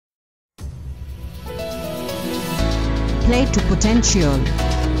Play to potential.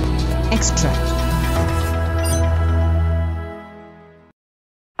 Extract.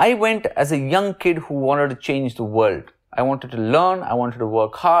 I went as a young kid who wanted to change the world. I wanted to learn, I wanted to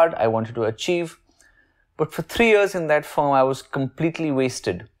work hard, I wanted to achieve. But for 3 years in that firm, I was completely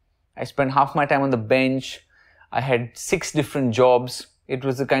wasted. I spent half my time on the bench. I had 6 different jobs. It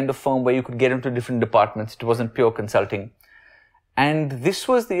was the kind of firm where you could get into different departments. It wasn't pure consulting. And this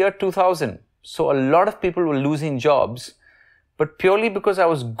was the year 2000. So a lot of people were losing jobs. But purely because I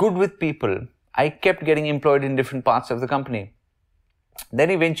was good with people, I kept getting employed in different parts of the company.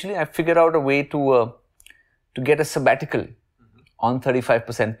 Then eventually I figured out a way to get a sabbatical on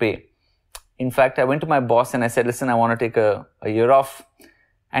 35% pay. In fact, I went to my boss and I said, listen, I want to take a year off.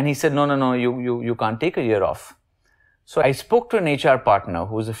 And he said, no, you can't take a year off. So I spoke to an HR partner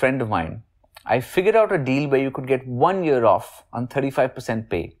who was a friend of mine. I figured out a deal where you could get 1 year off on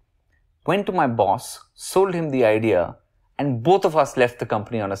 35% pay. Went to my boss, sold him the idea, and both of us left the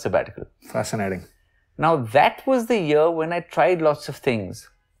company on a sabbatical. Fascinating. Now that was the year when I tried lots of things.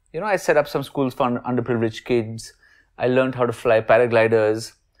 I set up some schools for underprivileged kids. I learned how to fly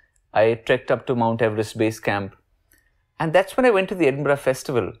paragliders. I trekked up to Mount Everest base camp. And that's when I went to the Edinburgh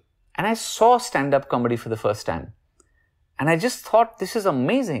Festival and I saw stand-up comedy for the first time. And I just thought, this is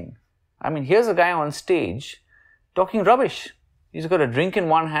amazing. I mean, here's a guy on stage talking rubbish. He's got a drink in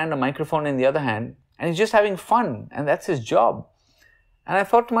one hand, a microphone in the other hand, and he's just having fun, and that's his job. And I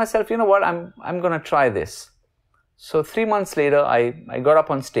thought to myself, you know what, I'm going to try this. So 3 months later, I got up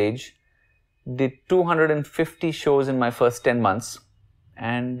on stage, did 250 shows in my first 10 months,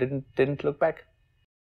 and didn't look back.